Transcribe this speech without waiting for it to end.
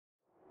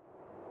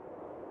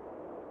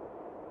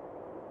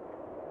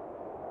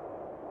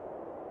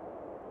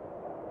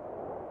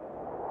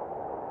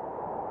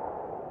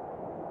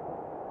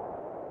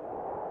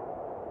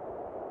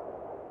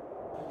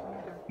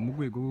mu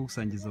rwego rwo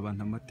gusangiza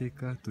abantu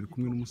amateka turi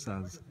kumwe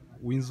n'umusaza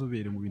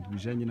w'inzobere mu bintu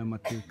bijanye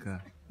n'amateka,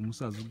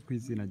 umusaza uzwi ku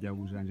izina rya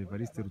Bujanje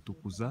Evariste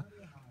Rutukuza.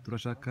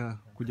 Turashaka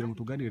kugira ngo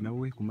tuganire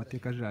nawe ku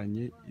mateka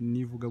ajanye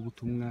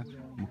n'ivugabutumwa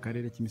mu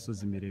karere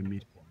k'imisozi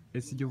miremire.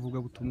 Ese iryo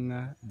vugabutumwa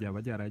ryaba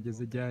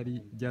ryarageze ryari,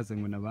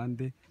 ryazanywe na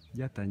bande,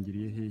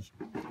 ryatangiriye hehe?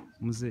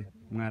 Muze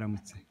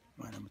mwaramutse.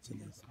 Mwaramutse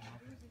neza.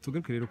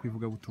 Tugaruke rero ku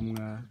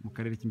ivugabutumwa mu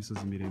karere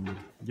k'imisozi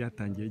miremire,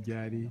 ryatangiye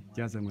ryari,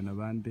 ryazanywe na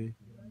bande?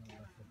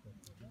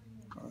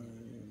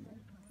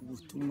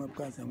 Ubutumwa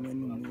bwazanywe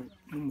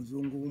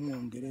n'umuzungu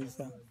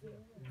w'umwongereza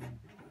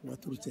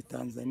waturutse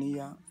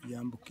Tanzania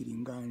yambukira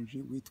inganji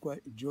witwa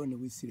John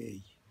Wesley.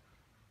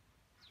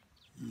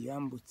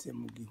 Yambutse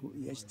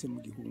yashitse mu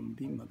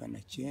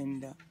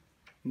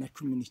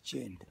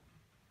 1919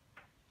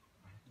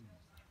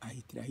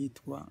 ahitira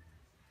hitwa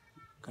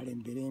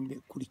Karemberembe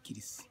kuri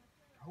Kirisi.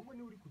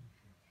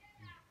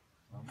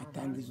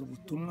 Atangiza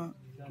ubutumwa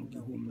mu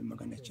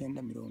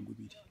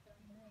 1920.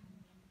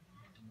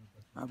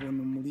 Abona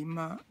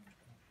umurima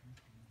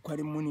ko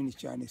ari munini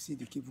cyane,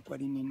 sidi Kivu ko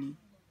ari nini,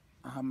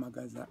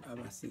 ahamagaza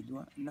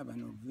abasedwa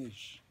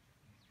n'abanoveje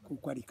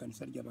kuko ari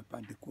kanisa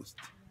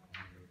ry'abapantekoste.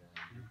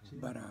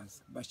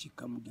 Baraza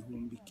bashika mu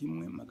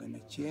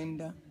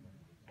 1922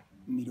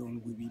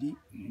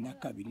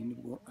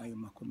 nibwo ayo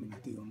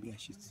makomunite yombi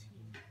yashitse.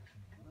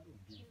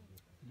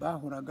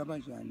 Bahoraga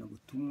bajana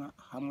ubutumwa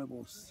hamwe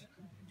bose,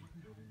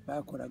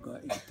 bakoraga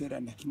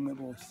igiterane kimwe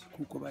bose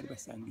kuko bari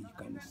basangiye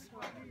kanisa.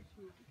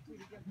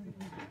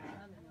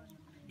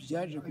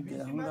 Byaje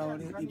kugera aho ngaho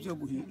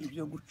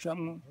ibyo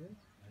gucamwo,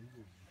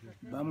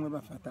 bamwe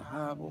bafata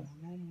habo,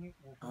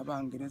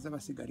 abangereza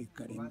basigara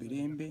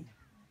Karemberembe,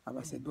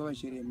 abasedwa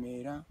baje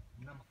Remera,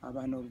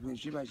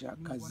 abanoruveje baja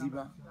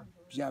Kaziba.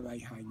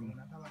 Byabaye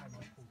hanyuma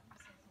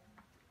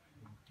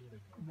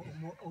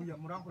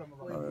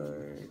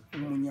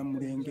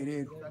umunyamurenge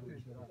rero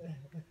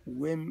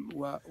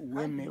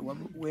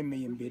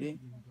wemeye mbere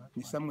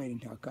ni Samuel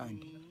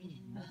Ntakandi.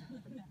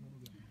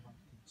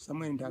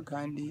 Samuel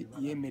Ntakandi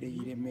yemereye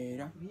i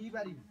Remera,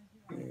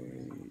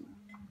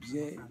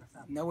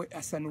 nawe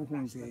asa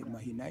n'uhunze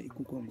Mahina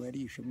kuko ngo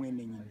yari yishe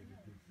mwene nyina,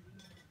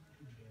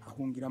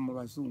 ahungira mu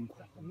bazungu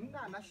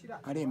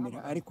aremera.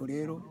 Ariko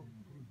rero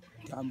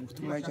ntabwo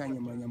ubutumwa yajyanye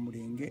mu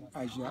Banyamurenge,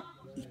 aja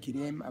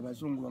Ikiremba,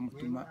 abazungu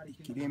bamutuma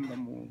Ikiremba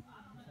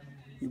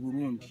i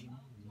Burundi,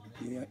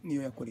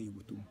 niyo yakoreye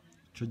ubutumwa.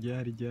 Ico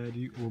gihe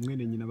ryari uwo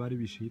mwene nyina bari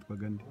bishe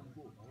yitwaga nde?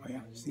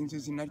 Oya, sinzi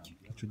izina rye.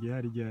 Ico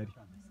gihe ryari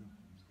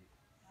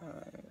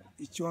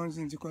icyo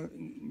nzi ko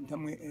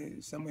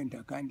Samuel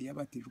Ntakandi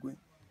yabatijwe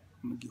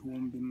mu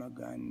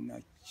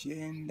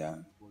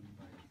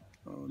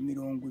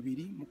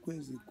 1920 mu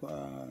kwezi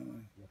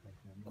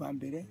kwa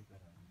mbere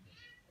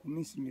ku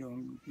minsi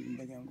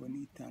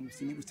 25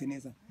 sinibutse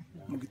neza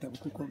mu gitabo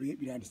kuko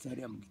biranditse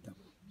hariya mu gitabo.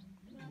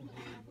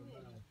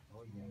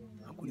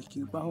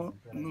 Akurikirwaho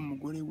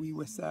n'umugore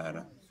wiwe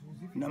Sara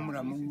na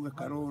muramu wiwe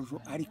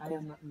Karojo, ariko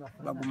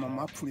baguma mu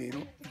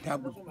mapfurero,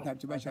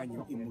 ntabyo bajanye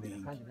i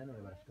Murenge.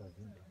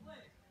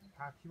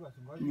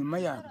 Nyuma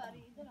yabo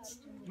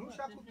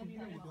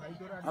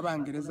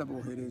abangereza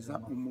bohereza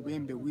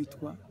umubembe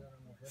witwa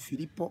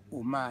Filipo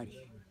Omari,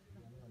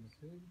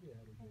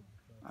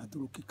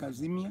 aturuka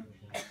Kazimya,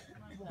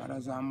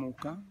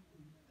 arazamuka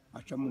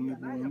aca mu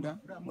Mibunda,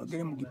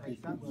 wagere mu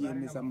Gipupu,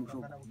 yemeza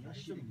Mujogo.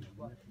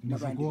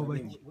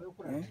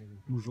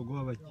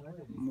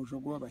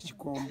 Mujogo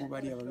w'Abakikombo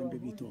bari ababembe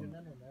bitonda.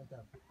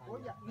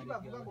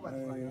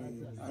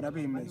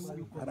 Arabemeza,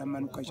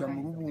 aramanuka aja mu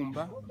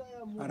Rubumba,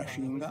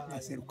 arashinga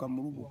aseruka mu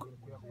Rubuga.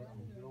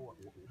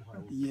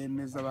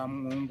 Yemeza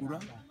bamwungura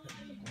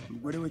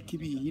umugore we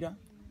Kibihira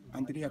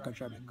Andrea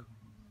Kajabika.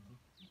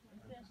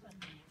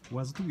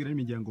 Waza tubwira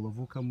imiryango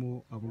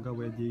bavukamo abo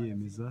ngabo yagiye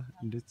yemeza,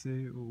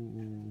 ndetse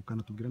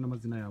ukanatubwira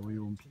n'amazina yabo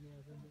yombi.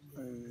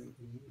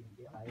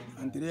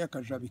 Andrea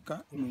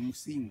Kajabika ni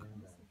Umusinga,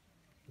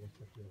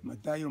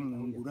 Matayo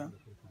Mwungura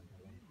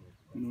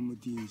ni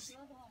Umudinzi.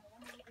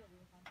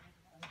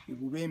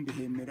 Ibubembe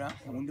hemera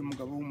undi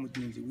mugabo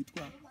w'umudinzi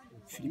witwa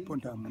Filipo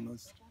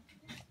Ntamunoza.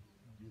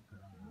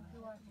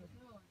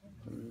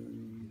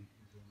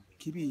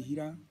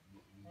 Kibihira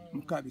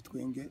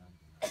Mukabitwenge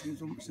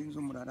sinzi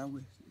umurara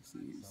we,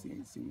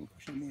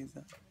 simufashe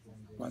neza,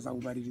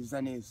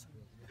 wazawubaririza neza.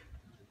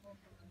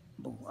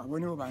 Abo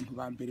nibo bantu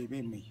ba mbere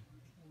bemeye.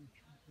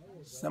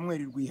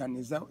 Samuel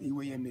Rwihaneza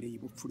iwe yemereye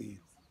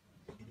ubupfurero,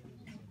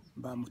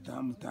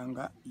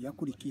 bamutanga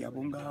yakurikiye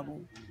abo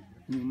ngabo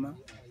nyuma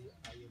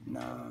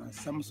na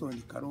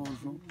Samson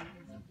Karojo.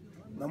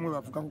 Bamwe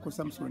bavuga kuko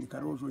Samson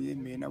Karojo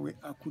yemeye nawe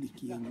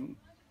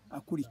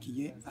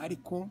akurikiye,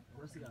 ariko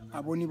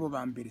abo nibo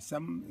ba mbere.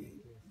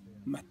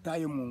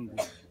 Matayo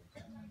Mwungura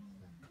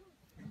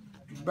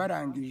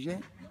barangije,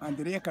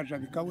 Andrea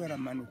Kajabika we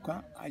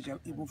aramanuka aja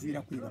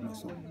ibuvira kwiga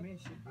amasomo.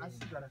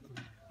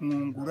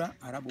 Mwungura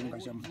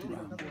arabungaja mu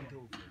Turamba.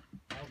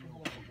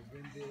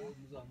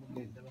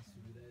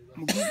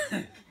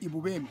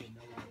 Ibubembe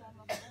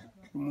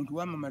umuntu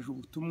wamamaje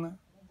ubutumwa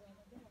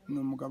ni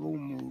umugabo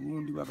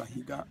w'umurundi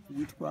w'Abahiga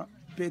witwa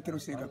Petero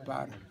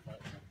Segapara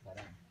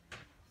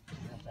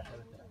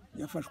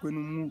yafashwe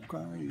n'umwuka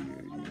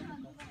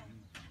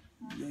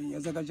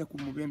yazaga ajya ku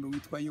mubembe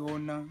witwa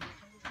Yona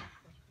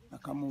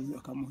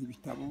akamuha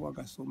ibitabo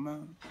agasoma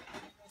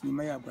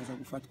nyuma yabwo aza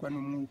gufatwa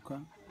n'umwuka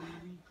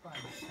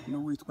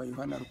n'uwitwa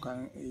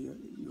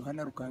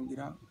Yohana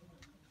Rukangira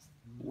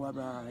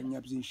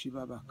w'abanyabyinshi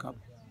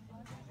b'abakabo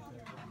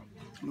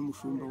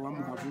n'umushumba wa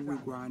Muhavu w'u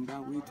Rwanda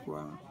witwa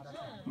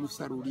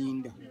Musa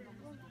Rurinda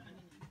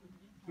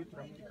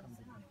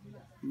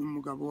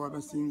n'umugabo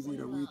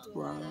w'abasinzira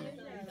witwa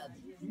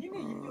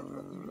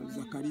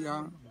Zakariya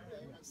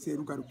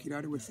Serugarukira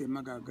ari we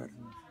Semagagara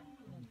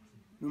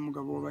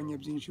n'umugabo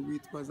w'abanyabyinshi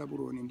witwa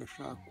Zaburoni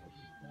Ndashaka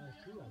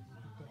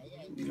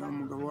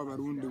n'umugabo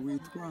w'abarundi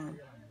witwa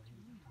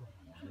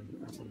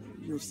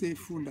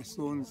Yosefu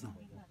Ndasonza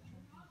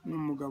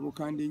n'umugabo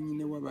kandi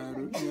nyine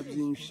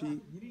w'abanyabyinshi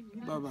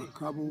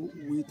b'abakabo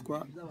witwa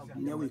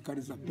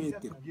Nyawikariza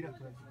Petero.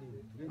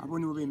 Abo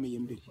nibo bemeye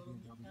mbere.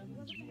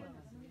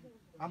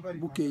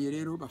 Bukeye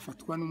rero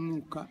bafatwa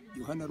n'umwuka,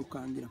 Yohana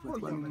Rukangira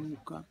afatwa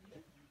n'umwuka,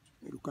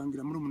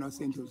 Rukangira muri umuna wa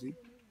Sentozi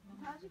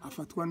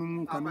afatwa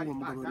n'umwuka n'uwo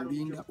mugabo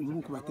Rurinda,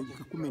 umwuka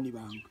bategeka kumena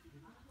ibanga.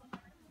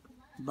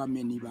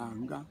 Bamena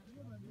ibanga,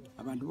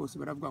 abantu bose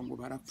baravuga ngo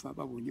barapfa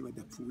babonye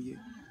badapfuye.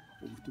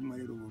 Ubutumwa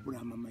rero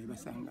buramamaye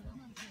basanga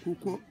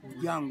kuko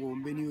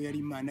Ryangombe niyo yari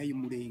imana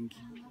y'umurenge.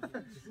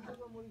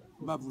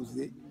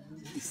 Bavuze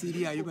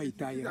isiri yayo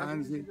bayitaye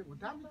hanze,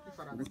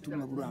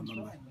 ubutumwa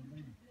buramamaye.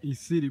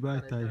 Isiri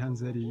bayitaye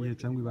hanze yari iyihe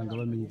cyangwa ibanga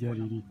bamenye igihe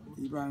riri?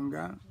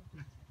 Ibanga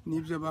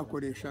nibyo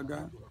bakoreshaga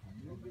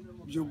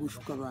byo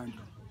gushuka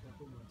abantu.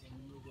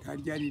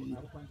 Ryari riri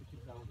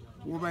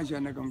uwo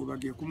bajyanaga ngo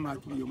bagiye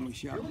kumwatura iyo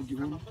mushya mu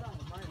gihuru,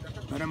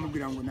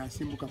 baramubwira ngo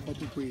nasimbuka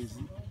afate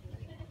ukwezi,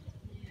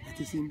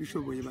 ati simba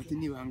ishoboye, bati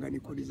nibanga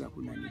niko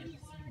rizakunanira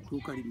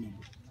ntukarimenya.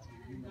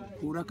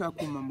 Kura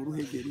kakuma mu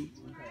ruhegeri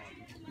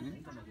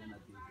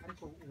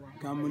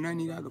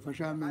kamunanira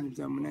agafasha amenye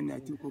byamunanira,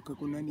 ati uko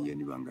kakunaniye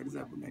nibanga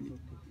rizakunanira.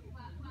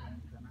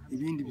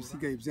 Ibindi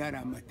bisigaye byari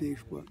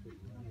amateshwa,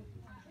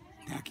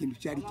 nta kintu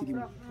cyari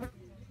kirimo.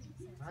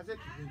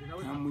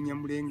 Nta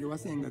munyamurenge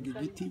wasengaga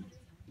igiti,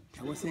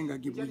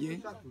 wasengaga ibuye,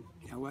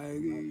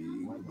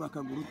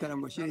 bakagura utara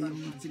ngo ashyireho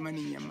imitsima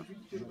n'inyama,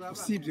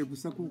 usibye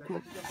gusa kuko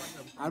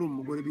ari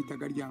umugore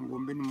bitaga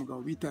Ryangombe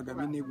n'umugabo bitaga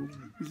Minembwe,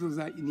 izo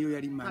niyo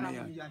yari imana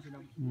yayo.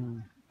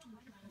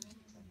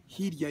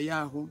 Hirya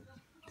yaho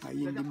nta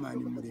yindi mana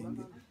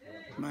imurenge.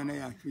 Imana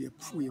yacu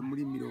yapfuye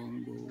muri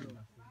 49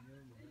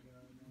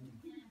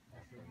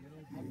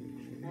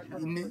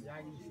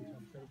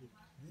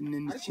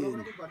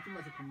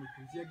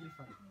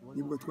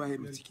 nibwo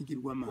twaherutse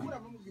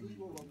ikigirwamana.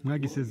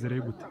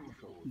 Mwagisezereye gute?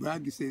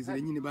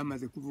 Bagisezereye nyine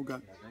bamaze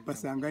kuvuga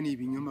basanga ni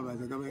ibinyoma,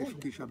 bazaga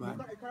bayashukisha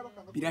abantu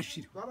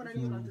birashira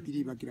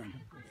biribagirana.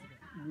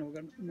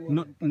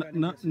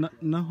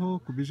 Naho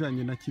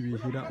kubijanye na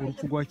Kibihira,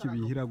 urupfu rwa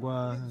Kibihira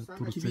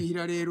rwaturutse.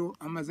 Kibihira rero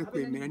amaze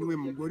kwemera niwe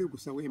mugore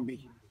gusa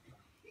wemeye,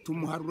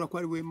 tumuharura ko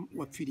ari we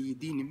wapfiriye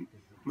idini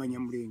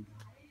Manyamurenge.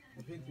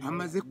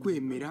 Amaze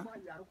kwemera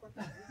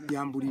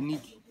yambura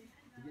inigi,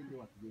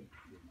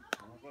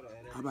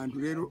 abantu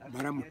rero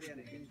baramuca.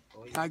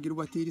 Tagira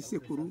ubatira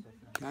isekuru,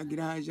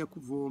 tagira haje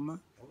kuvoma,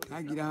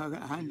 tagira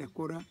ahandi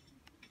akora.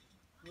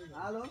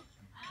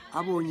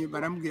 Abonye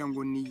baramubwira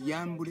ngo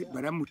niyambure,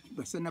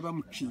 basa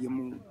n'abamuciye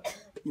mu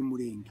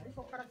murenge.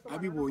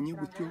 Abibonye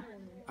gutyo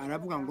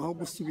aravuga ngo aho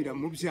gusubira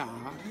mu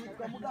byaha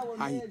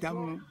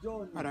ahitamo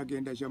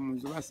aragenda aja mu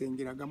nzu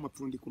basengeragamo,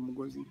 apfundika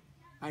umugozi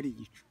ari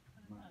igicu,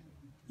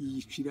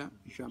 yiyicira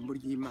ijambo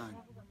ry'Imana.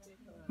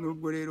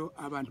 Nubwo rero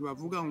abantu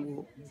bavuga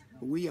ngo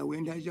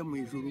uwiyahuye ndaja mu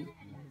ijuru,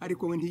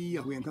 ariko we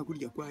ntiyiyahuye nka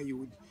kurya kwa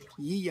Yuda,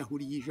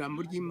 yiyahuriye ijambo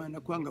ry'Imana,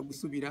 kwanga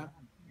gusubira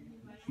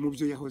mu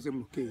byo yahoze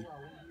mu kera.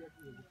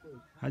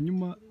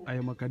 Hanyuma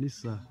aya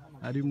makanisa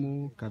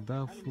arimo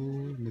Kadafu,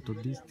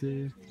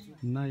 Methodiste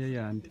n'aya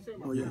yandi.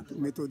 Oya,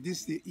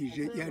 Methodiste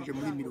yaje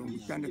muri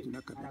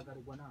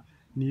 62.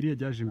 Ni iriya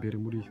ryaje imbere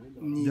muri yo,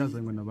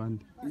 ryazanywe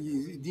n'abandi?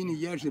 Idini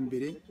yaje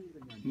imbere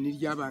ni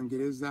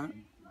ry'Abangereza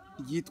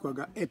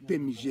ryitwaga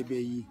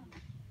EPMGBI.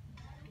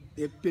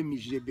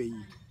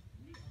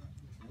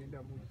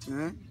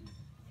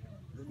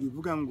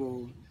 Bivuga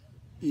ngo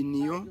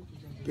Union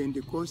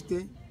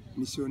Pentecoste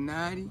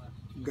Missionnaire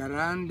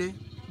Grande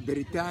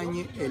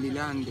Bretagne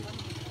Irlande.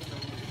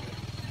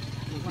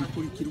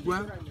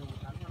 Bikurikirwa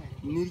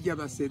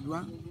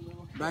n'iry'Abasedwa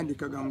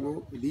bandikaga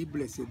ngo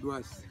Libre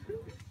Sedoise.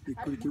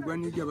 Bikurikirwa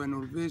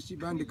n'iry'Abanorvège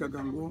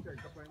bandikaga ngo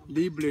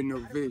Libre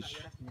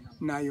Norvège.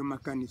 N'ayo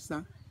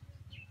makanisa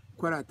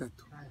ko ari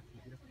atatu.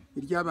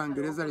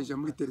 Iry'Abangereza rija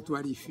muri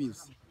teritwari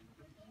y'Ifizi,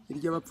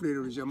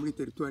 iry'Abapfurero rija muri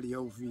teritwari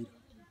ya Uvira,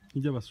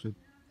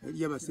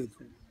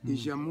 iry'Abasedwa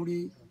rija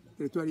muri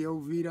teritwari ya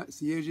Uvira.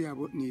 Siyeje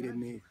yabo ni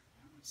Remera,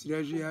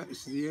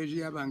 siyeje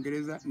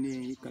y'Abangereza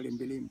ni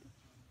Kalembelembe,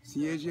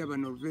 siyeje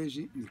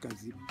y'Abanorvège ni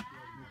Kaziba.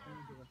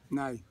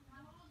 Nayo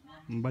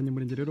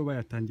Abanyamurenge rero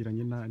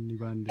bayatangiranye ni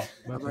bande?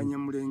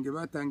 Abanyamurenge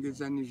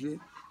batangizanije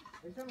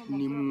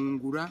ni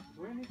Mungura,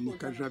 ni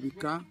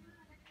Kajabika,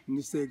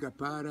 ni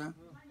Segapara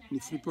ni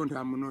Filipo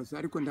Ntamunoza,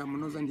 ariko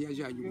Ntamunoza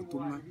ntiyajyanye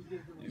ubutumwa,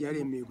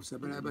 yaremeye gusa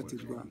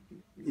barabatizwa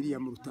iriya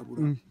mu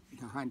Rutabura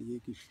nta handi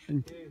yigisha.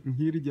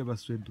 Nk'iri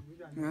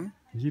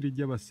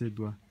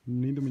ry'abasedwa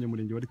ninde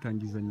munyamurenge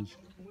waritangizanyije?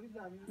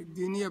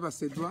 Idini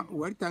y'abasedwa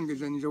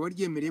waritangizanyije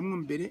waryemereyemo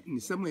mbere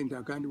ni Samuel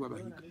Ndagandi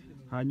w'Abahiga.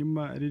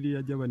 Hanyuma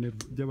ririya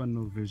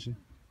ry'Abanorvege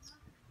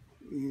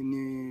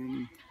ni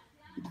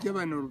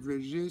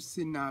ry'Abanorvege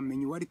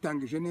sinamenye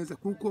waritangije neza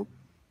kuko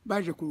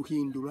baje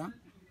kuruhindura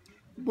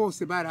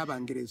bose bari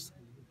Abangereza,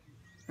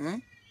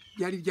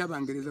 byari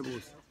ry'Abangereza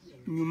bose.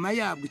 Nyuma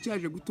yabwo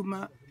cyaje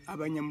gutuma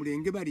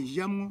abanyamurenge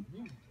barijamwo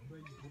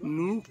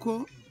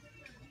nuko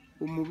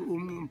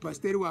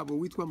umupasiteri wabo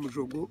witwa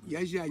Mujogo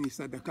yajanye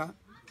sadaka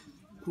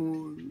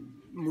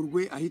mu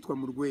ahitwa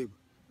mu Rweba,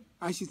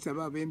 ashyitse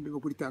ababembe bo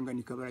kuri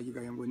Tanganyika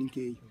baragigaya ngo ni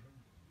nkeya,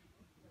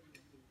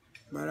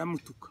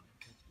 baramutuka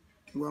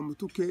ngo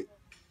amutuke.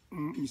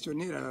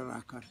 Missionnaire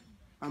ararakara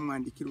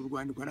amwandikira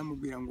urwandiko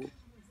aramubwira ngo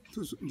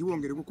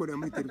ntiwongere gukorera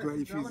muri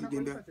teritwari y'Ifizi,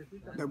 genda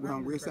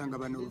ndaguhanguye sanga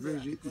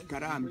Abanorvege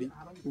ikarambi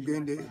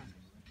ugende.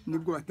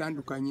 Nibwo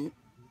batandukanye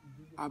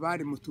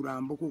abari mu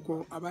turambo,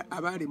 kuko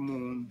abari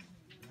mu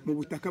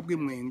butaka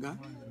bw'Imwenga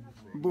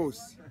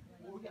bose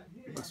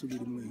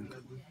basubira Imwenga.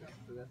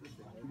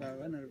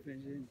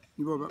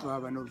 Nibo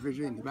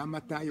Abanorvege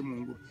bamataye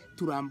mu ngo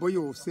turambo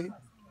yose,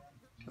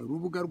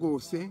 urubuga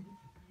rwose,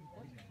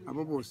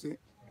 abo bose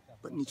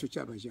nicyo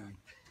cyabajyanye,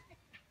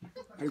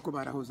 ariko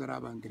barahoze ari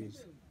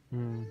Abangereza.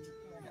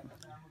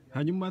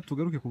 Hanyuma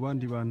tugaruke ku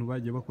bandi bantu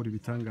bagiye bakora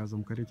ibitangaza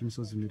mu karere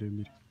k'imisozi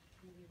miremire.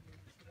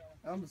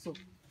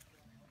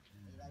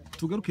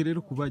 Tugaruke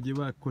rero ku bagiye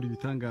bakora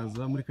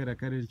ibitangaza muri kariya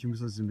karere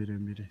k'imisozi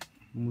miremire.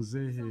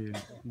 Muzehe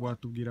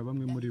watubwira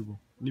bamwe muri bo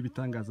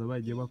n'ibitangaza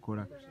bagiye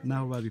bakora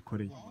n'aho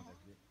babikoreye?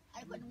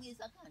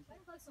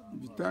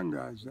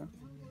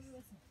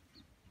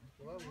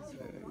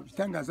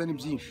 Ibitangaza ni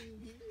byinshi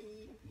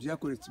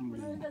byakoretse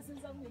umurenge,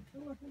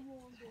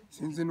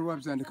 sinzi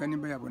n'uwabyandika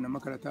nimba yabona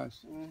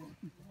amakaratasi.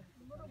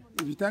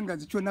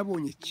 Ibitangaza icyo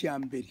nabonye cya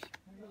mbere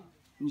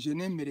nje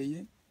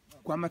nemereye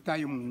kwa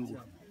Matayo mu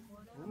ngura,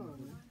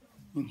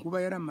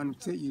 inkuba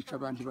yaramanutse yica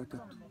abantu 3.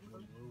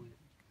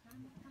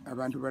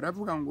 Abantu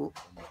baravuga ngo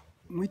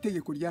mu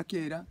itegeko rya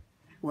kera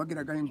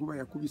uwageraga inkuba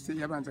yakubise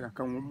yabanzaga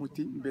akanywa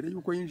umuti mbere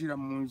yuko yinjira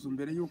mu nzu,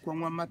 mbere yuko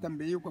anywa amata,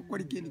 mbere yuko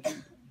akora ikindi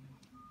kintu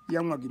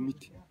yanywaga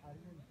imiti.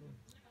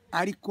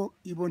 Ariko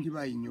ibo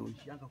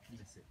ntibayinyoye,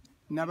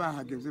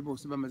 n'abahageze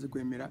bose bamaze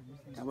kwemera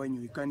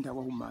abanyoye kandi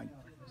abahumanye.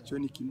 Icyo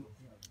ni kimwe.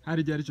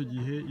 Hari ryari icyo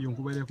gihe iyo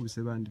nkuba yari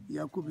yakubise bande?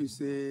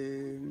 Yakubise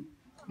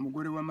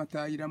umugore wa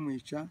Matayi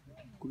iramwica,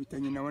 kubita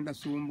nyina wa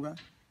Ndasumbwa,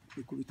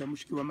 ikubita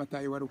mushiki wa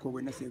Matayi wari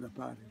ukowe na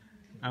Segapara.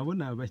 Abo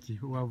ni abaki?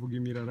 Wavuga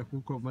imirara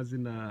kuko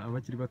amazina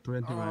abakiri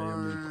batoya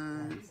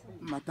ntibayamenya.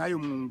 Matayo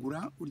mu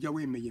ngura urya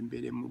wemeye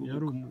mbere mu rugo.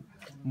 Yari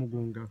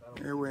umugunga.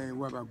 Ewe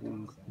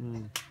w'abagunga.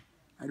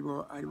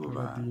 Aribo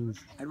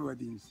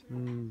badinzi.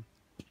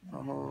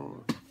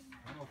 Aho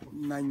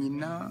na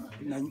nyina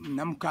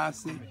na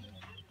mukase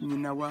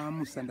nyina wa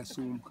Musa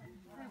Ndasumbwa.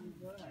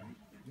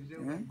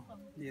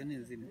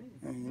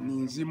 Ni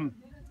inzimu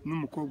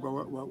n'umukobwa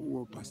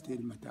wa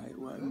Pasiteri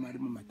Matayo wa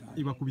Marimu Matayo.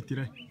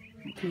 Ibakubitira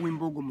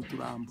kuw'imbogo mu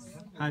turambo.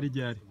 Hari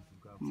ryari?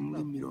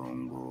 Muri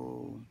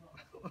mirongo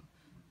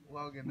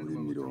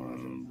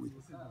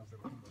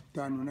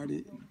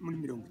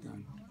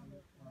 50.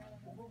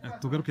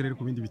 Tugaruke rero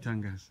ku bindi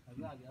bitangaza.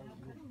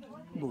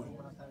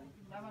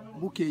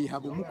 Bukeye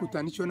haba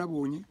umukutano, icyo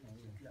nabonye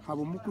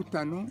haba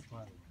umukutano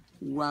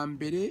wa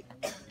mbere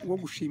wo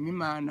gushima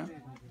Imana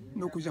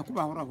no kujya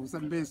kubahorahuza.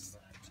 Mbese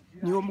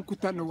niwo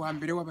mukutano wa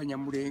mbere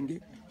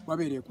w'abanyamurenge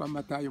wabereye kwa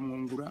Matayo mu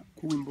ngura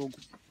kuw'imbogo.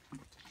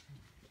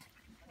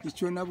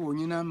 Icyo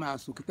nabonye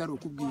n'amaso kitari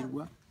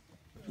ukubwirwa,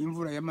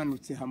 imvura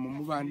yamanutse ha mu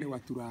mubande wa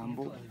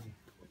Turambo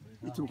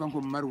ituruka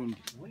ngo mu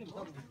Marundi,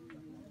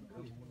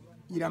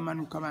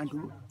 iramanuka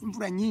abantu,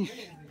 imvura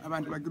nyinshi,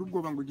 abantu bagira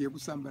ubwoba ngo ugiye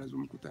gusambaraza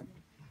umukutano.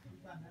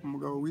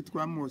 Umugabo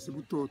witwa Mose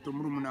Butoto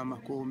muri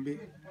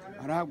Umunamakombe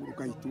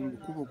arahaguruka yitunga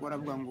ukuboko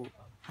aravuga ngo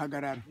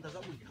hagarara.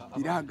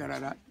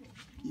 Irahagarara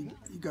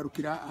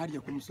igarukira harya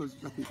ku musozi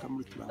uza kwita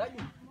muri Turambo.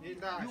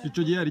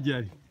 Icyo gihe hari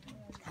ryari?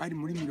 Hari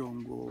muri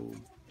 51.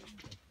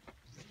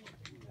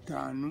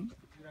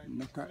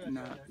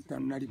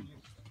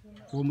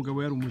 Uwo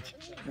mugabo yari umuki?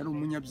 Yari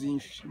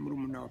umunyabyinshi muri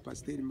umuna wa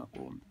Pasiteri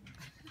Makombe.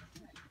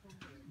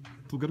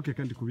 Tugaruke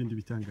kandi ku bindi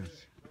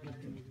bitangaza.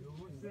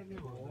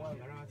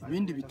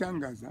 Ibindi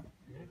bitangaza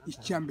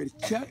icyambere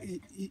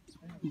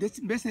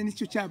mbese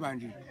nicyo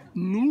cyabanje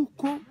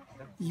nuko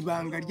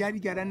ibanga ryari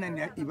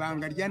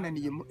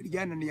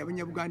ryananiye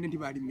abanyabugande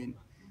ntibarimena,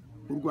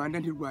 u Rwanda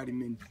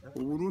ntirwarimena,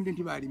 u Burundi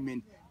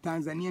ntibarimena,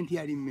 Tanzania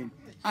ntiyarimena,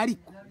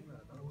 ariko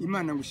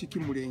Imana ngushika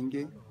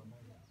imurenge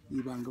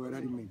ibanga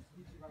bararimena.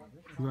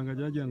 Ibanga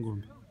rya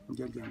Ryangombe?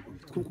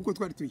 Kuko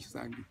twari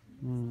tuyisangiye.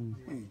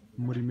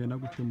 Murimena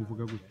gute?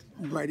 Muvuga gute?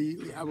 Bari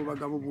abo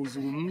bagabo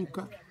buzuye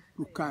umwuka,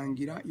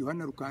 Rukangira,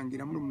 Yohana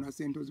Rukangira muri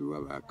Munasentozi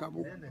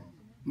w'abakabo,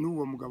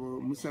 n'uwo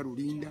mugabo Musa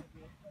Rurinda,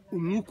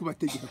 umwuka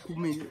ubategeka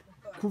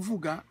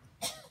kuvuga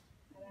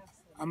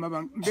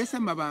mbese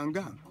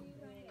amabanga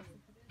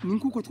ni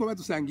nkuko twaba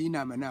dusangiye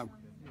inama nawe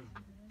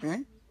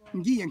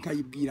ngiye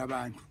nkayibwira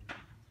abantu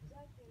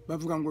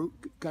bavuga ngo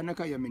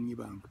kanaka yamenye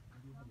ibanga.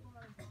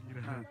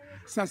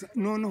 Sasa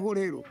noneho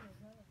rero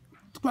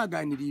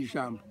twaganiriye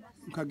ijambo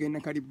nkagenda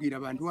karibwira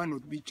abantu hano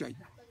bicaye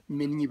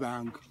menye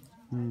ibanga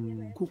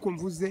kuko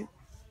mvuze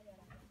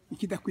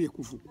ikidakwiye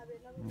kuvuga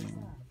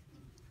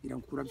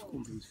irankura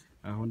bikumvise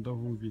aho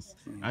ndahumvise.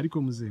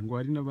 Ariko muze ngo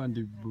hari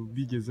nabandi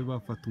bigeze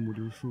bafata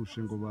umuriro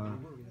ushushe ngo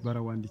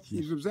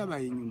barawandikira. Ibyo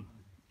byabaye nyuma.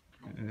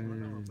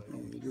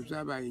 Ibyo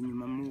byabaye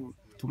nyuma mu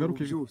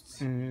tugaruke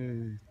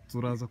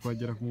turaza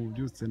kwagera ku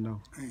bubyutse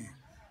naho.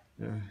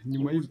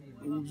 Nyuma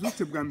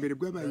ububyutse bwa mbere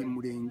bwabaye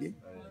murenge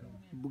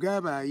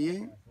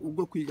bwabaye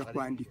ubwo kwiga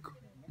kwandika.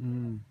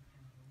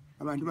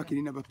 Abantu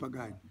bakiri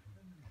n'abapagani.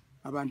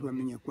 Abantu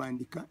bamenya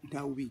kwandika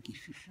ntawe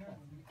ubigishije.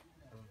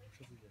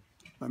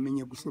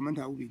 Bamenya gusoma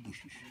ntawe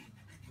ubigishije.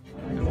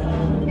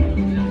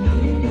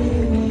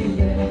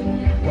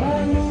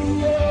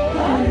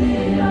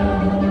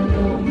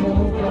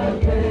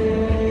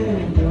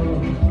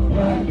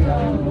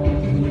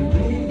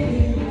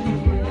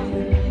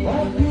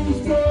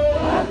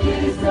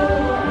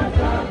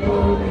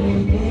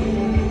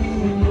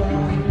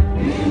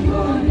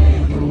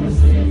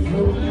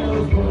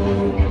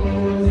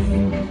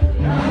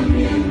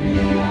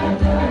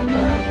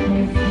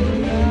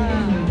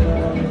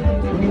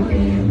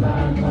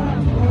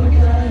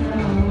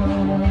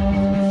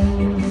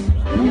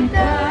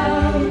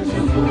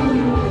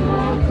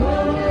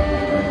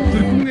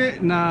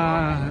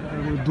 na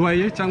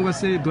doye cyangwa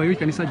se doye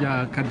w'ikanisa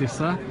rya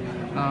Kadesa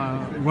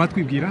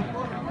watwibwira.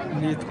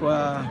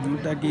 Nitwa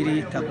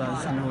Mudagiri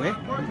Tabazanowe.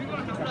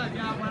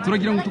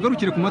 Turagira ngo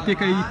tugarukire ku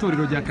mateka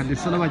y'itorero rya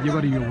Kadesa n'abagiye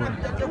bariyobora.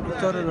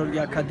 Itorero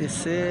rya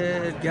Kadesa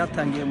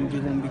ryatangiye mu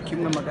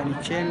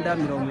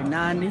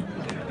 1980.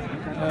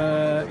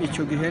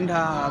 Icyo gihe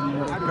nta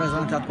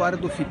representa twari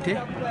dufite,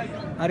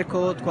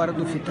 ariko twari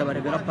dufite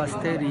abarebera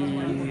pasiteri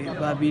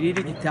babiri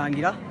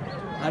rigitangira,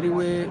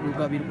 ariwe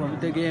Rugabirwa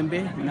Budegembe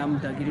na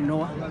Mudagiri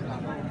Noah.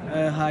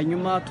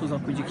 Hanyuma tuza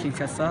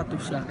kugikinshasa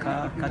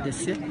dushaka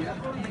Kadese,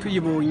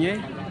 tuyibonye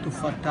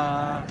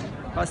dufata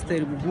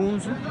pasiteri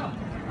Bugunzu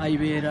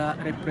ayibera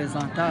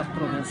representa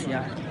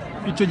provincial.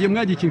 Icyo gihe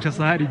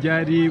mwagikinshasa hari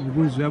ryari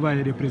Bugunzu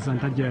yabaye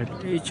representa ryari?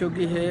 Icyo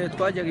gihe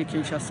twajyaga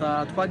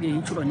Kinshasa twagiye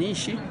inshuro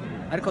nyinshi,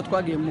 ariko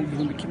twagiye mu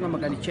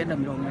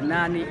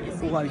 1980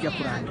 uwa bijya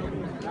kurangira.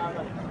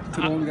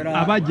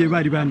 Turongera abagiye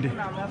bari bande?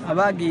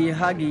 Abagiye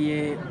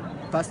hagiye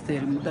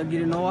pasiteri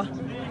Mudagiri Noah,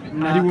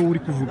 ari wowe uri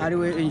kuvuga? Ari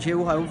we nje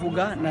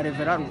uhavuga, na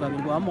Revera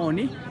Rugabirwa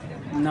Amoni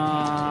na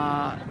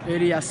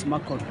Elias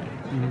Makoro.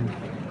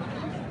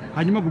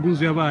 Hanyuma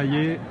Bugunzu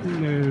yabaye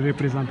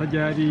representa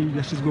ryari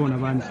yashizweho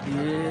nabandi?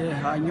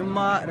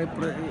 Hanyuma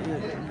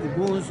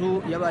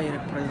Bugunzu yabaye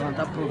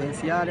representa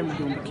provincial mu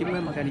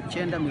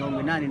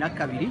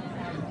 1982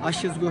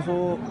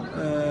 ashizweho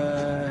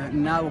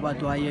nabo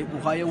badwaye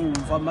uhaye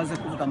wumva maze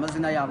kuvuga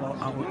amazina yabo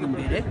aho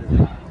imbere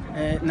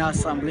na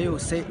assemblée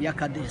yose ya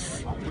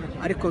Kadesi.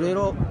 Ariko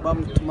rero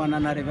bamutumana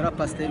na Revera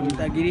Pasteur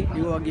Mudagiri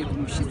niwe wagiye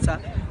kumushitsa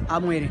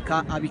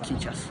amwereka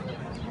abikinshasa.